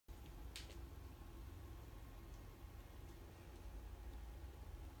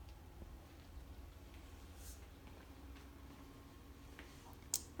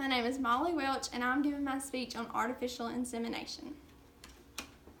name is Molly Welch, and I'm giving my speech on artificial insemination.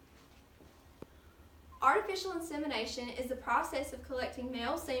 Artificial insemination is the process of collecting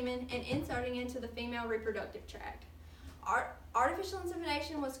male semen and inserting into the female reproductive tract. Artificial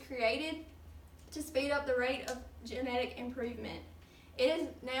insemination was created to speed up the rate of genetic improvement. It is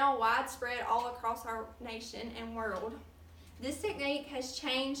now widespread all across our nation and world. This technique has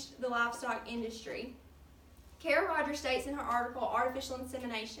changed the livestock industry. Kara Rogers states in her article, Artificial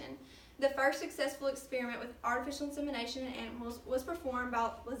Insemination, the first successful experiment with artificial insemination in animals was performed by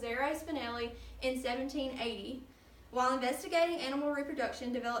Lazzaro Spinelli in 1780. While investigating animal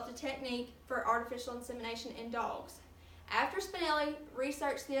reproduction, developed a technique for artificial insemination in dogs. After Spinelli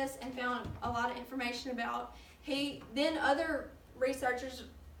researched this and found a lot of information about, then other researchers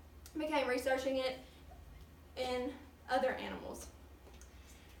began researching it in other animals.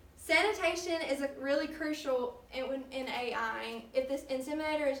 Sanitation is really crucial in AI. If this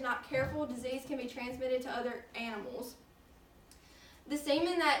inseminator is not careful, disease can be transmitted to other animals. The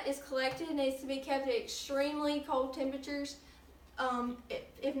semen that is collected needs to be kept at extremely cold temperatures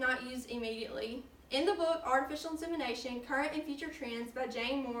if not used immediately. In the book, Artificial Insemination, Current and Future Trends by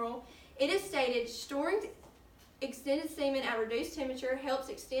Jane Morrill, it is stated, storing extended semen at reduced temperature helps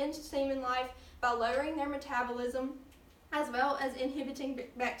extend semen life by lowering their metabolism as well as inhibiting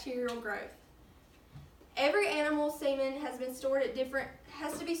bacterial growth. Every animal's semen has to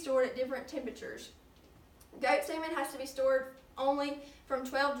be stored at different temperatures. Goat semen has to be stored only from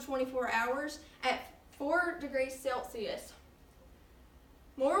 12 to 24 hours at 4 degrees Celsius.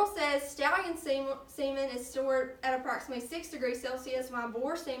 Morrill says stallion semen is stored at approximately 6 degrees Celsius, while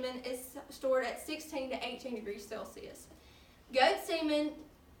boar semen is stored at 16 to 18 degrees Celsius. Goat semen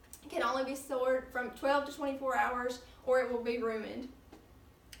can only be stored from 12 to 24 hours or it will be ruined.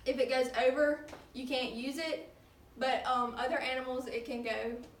 If it goes over, you can't use it, but other animals, it can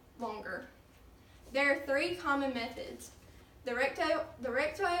go longer. There are 3 common methods: the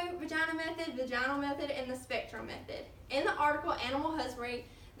recto-vaginal method, vaginal method, and the spectrum method. In the article Animal Husbandry,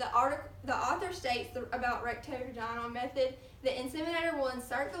 the author states about recto-vaginal method, the inseminator will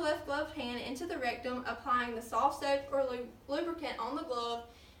insert the left gloved hand into the rectum, applying the soft soap or lubricant on the glove,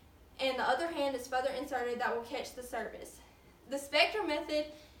 and the other hand is further inserted that will catch the cervix. The spectrum method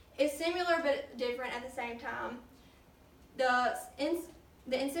is similar but different at the same time. The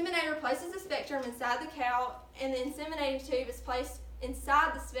inseminator places the spectrum inside the cow, and the inseminating tube is placed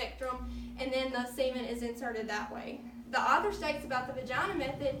inside the spectrum, and then the semen is inserted that way. The author states about the vagina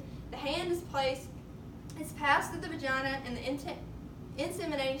method, the hand is passed through the vagina, and the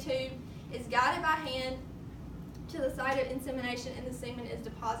inseminating tube is guided by hand to the site of insemination, and the semen is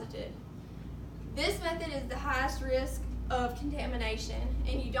deposited. This method is the highest risk of contamination,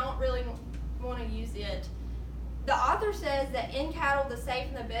 and you don't really want to use it. The author says that in cattle, the safe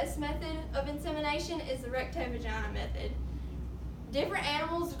and the best method of insemination is the recto-vaginal method. Different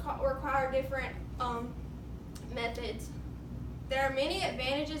animals require different methods. There are many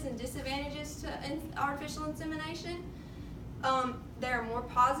advantages and disadvantages to artificial insemination. There are more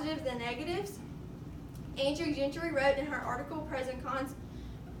positives than negatives. Andrew Gentry wrote in her article, Pros and Cons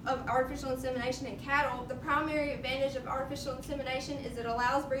of Artificial Insemination in Cattle, the primary advantage of artificial insemination is it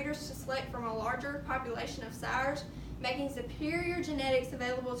allows breeders to select from a larger population of sires, making superior genetics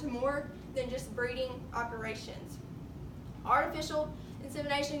available to more than just breeding operations. Artificial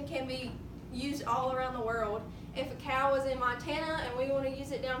insemination can be used all around the world. If a cow was in Montana and we want to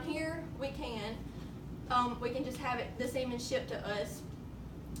use it down here, we can. We can just have the semen shipped to us.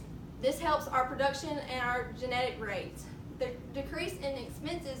 This helps our production and our genetic rates. The decrease in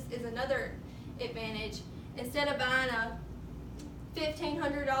expenses is another advantage. Instead of buying a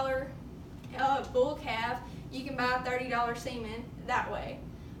 $1,500 bull calf, you can buy a $30 semen that way.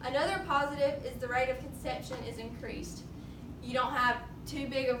 Another positive is the rate of conception is increased. You don't have too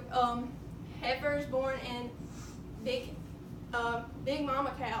big of heifers born in big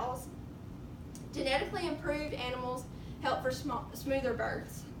mama cows. Genetically improved animals help for smoother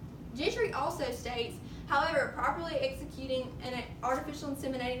births. Gentry also states, however, properly executing an artificial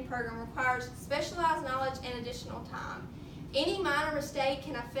inseminating program requires specialized knowledge and additional time. Any minor mistake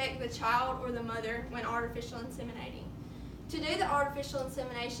can affect the child or the mother when artificial inseminating. To do the artificial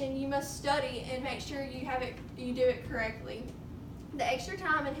insemination, you must study and make sure you do it correctly. The extra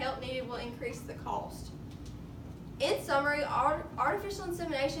time and help needed will increase the cost. In summary, artificial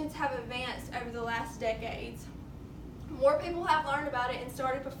inseminations have advanced over the last decades. More people have learned about it and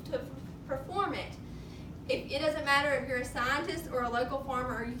started to perform it. It doesn't matter if you're a scientist or a local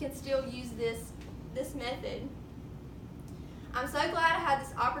farmer, you can still use this method. I'm so glad I had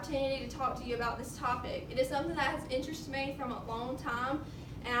this opportunity to talk to you about this topic. It is something that has interested me from a long time,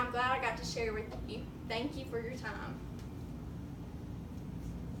 and I'm glad I got to share with you. Thank you for your time.